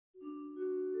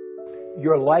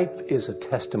Your life is a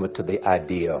testament to the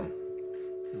idea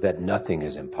that nothing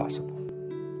is impossible.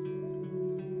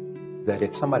 That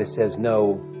if somebody says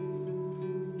no,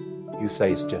 you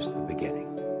say it's just the beginning.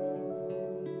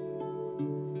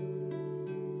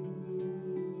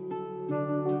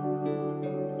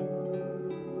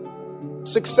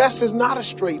 Success is not a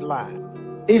straight line.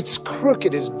 It's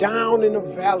crooked, it's down in a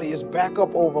valley, it's back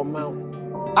up over a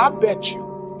mountain. I bet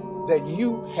you that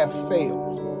you have failed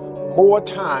more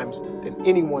times than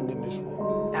anyone in this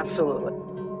room. Absolutely.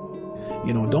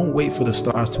 You know, don't wait for the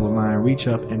stars to align. Reach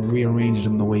up and rearrange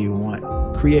them the way you want.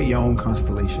 Create your own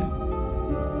constellation.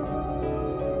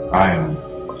 I am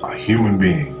a human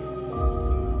being.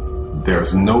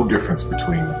 There's no difference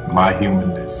between my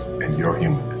humanness and your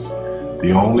humanness.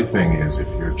 The only thing is, if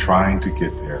you're trying to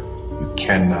get there, you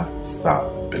cannot stop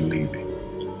believing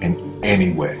in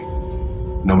any way.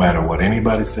 No matter what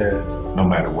anybody says, no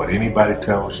matter what anybody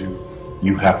tells you,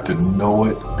 you have to know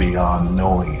it beyond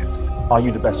knowing it. Are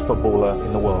you the best footballer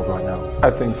in the world right now? I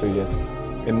think so, yes.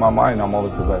 In my mind, I'm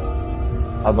always the best.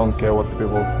 I don't care what the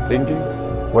people are thinking,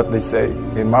 what they say.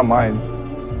 In my mind,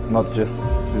 not just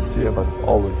this year, but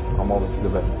always, I'm always the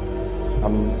best.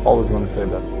 I'm always going to say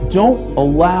that. Don't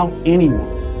allow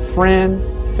anyone, friend,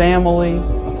 family,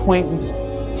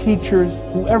 acquaintance, teachers,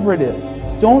 whoever it is,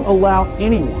 don't allow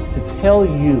anyone to tell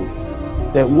you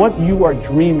that what you are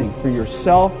dreaming for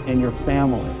yourself and your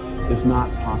family is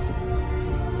not possible.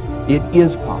 It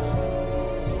is possible.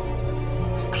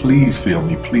 Please feel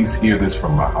me. Please hear this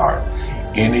from my heart.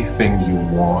 Anything you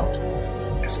want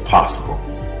is possible.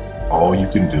 All you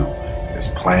can do is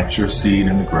plant your seed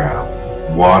in the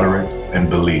ground, water it, and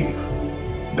believe.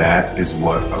 That is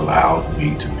what allowed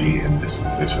me to be in this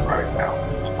position right now.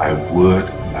 I would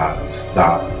not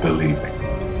stop believing.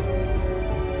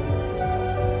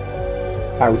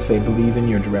 I would say believe in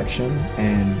your direction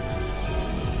and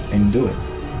do it.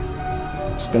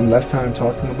 Spend less time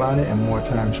talking about it and more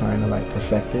time trying to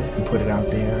perfect it and put it out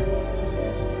there.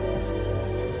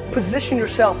 Position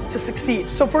yourself to succeed.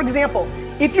 So for example,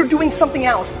 if you're doing something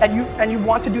else and you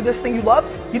want to do this thing you love,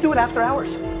 you do it after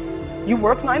hours. You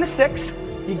work 9 to 6,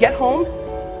 you get home,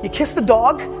 you kiss the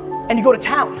dog, and you go to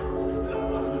town.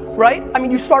 Right? I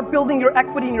mean, you start building your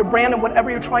equity and your brand and whatever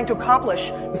you're trying to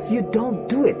accomplish. If you don't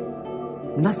do it,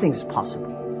 nothing's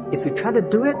possible. If you try to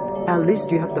do it, at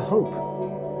least you have the hope.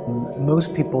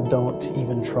 Most people don't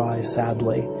even try,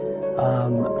 sadly.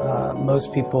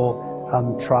 Most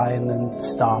people try and then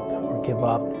stop or give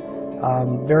up.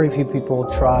 Very few people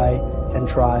try and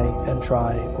try and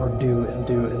try, or do and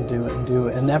do and do and do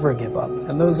and never give up.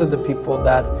 And those are the people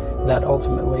that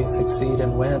ultimately succeed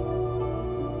and win.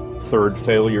 Third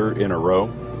failure in a row.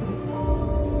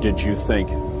 Did you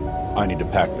think, I need to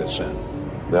pack this in?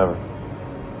 Never.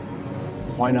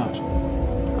 Why not?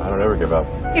 I don't ever give up.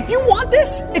 If you want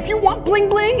this, if you want bling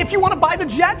bling, if you want to buy the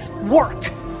jets,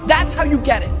 work. That's how you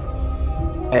get it.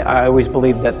 I always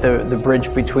believe that the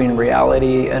bridge between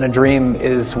reality and a dream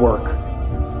is work.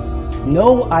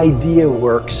 No idea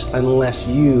works unless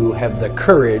you have the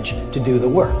courage to do the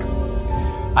work.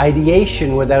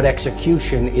 Ideation without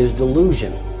execution is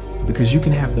delusion. Because you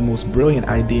can have the most brilliant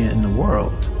idea in the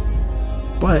world,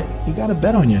 but you gotta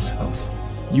bet on yourself.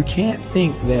 You can't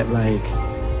think that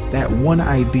that one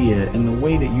idea and the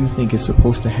way that you think it's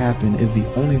supposed to happen is the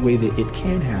only way that it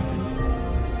can happen.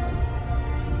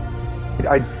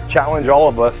 I challenge all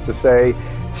of us to say,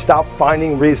 stop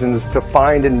finding reasons to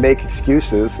find and make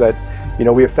excuses that,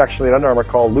 we affectionately at Under Armour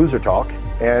call loser talk.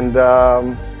 And I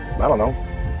don't know,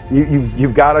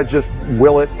 you've got to just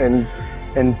will it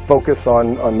and focus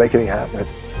on making it happen.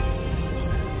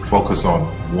 Focus on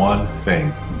one thing,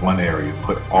 one area.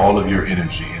 Put all of your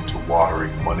energy into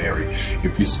watering one area.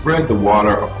 If you spread the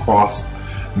water across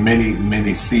many,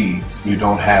 many seeds, you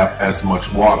don't have as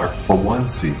much water for one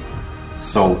seed.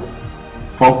 So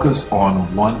focus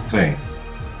on one thing.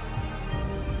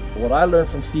 What I learned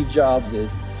from Steve Jobs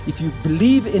is, if you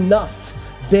believe enough,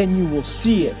 then you will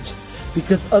see it.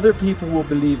 Because other people will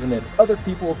believe in it. Other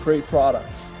people will create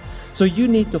products. So you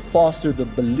need to foster the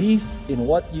belief in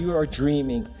what you are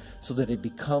dreaming so that it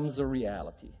becomes a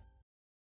reality.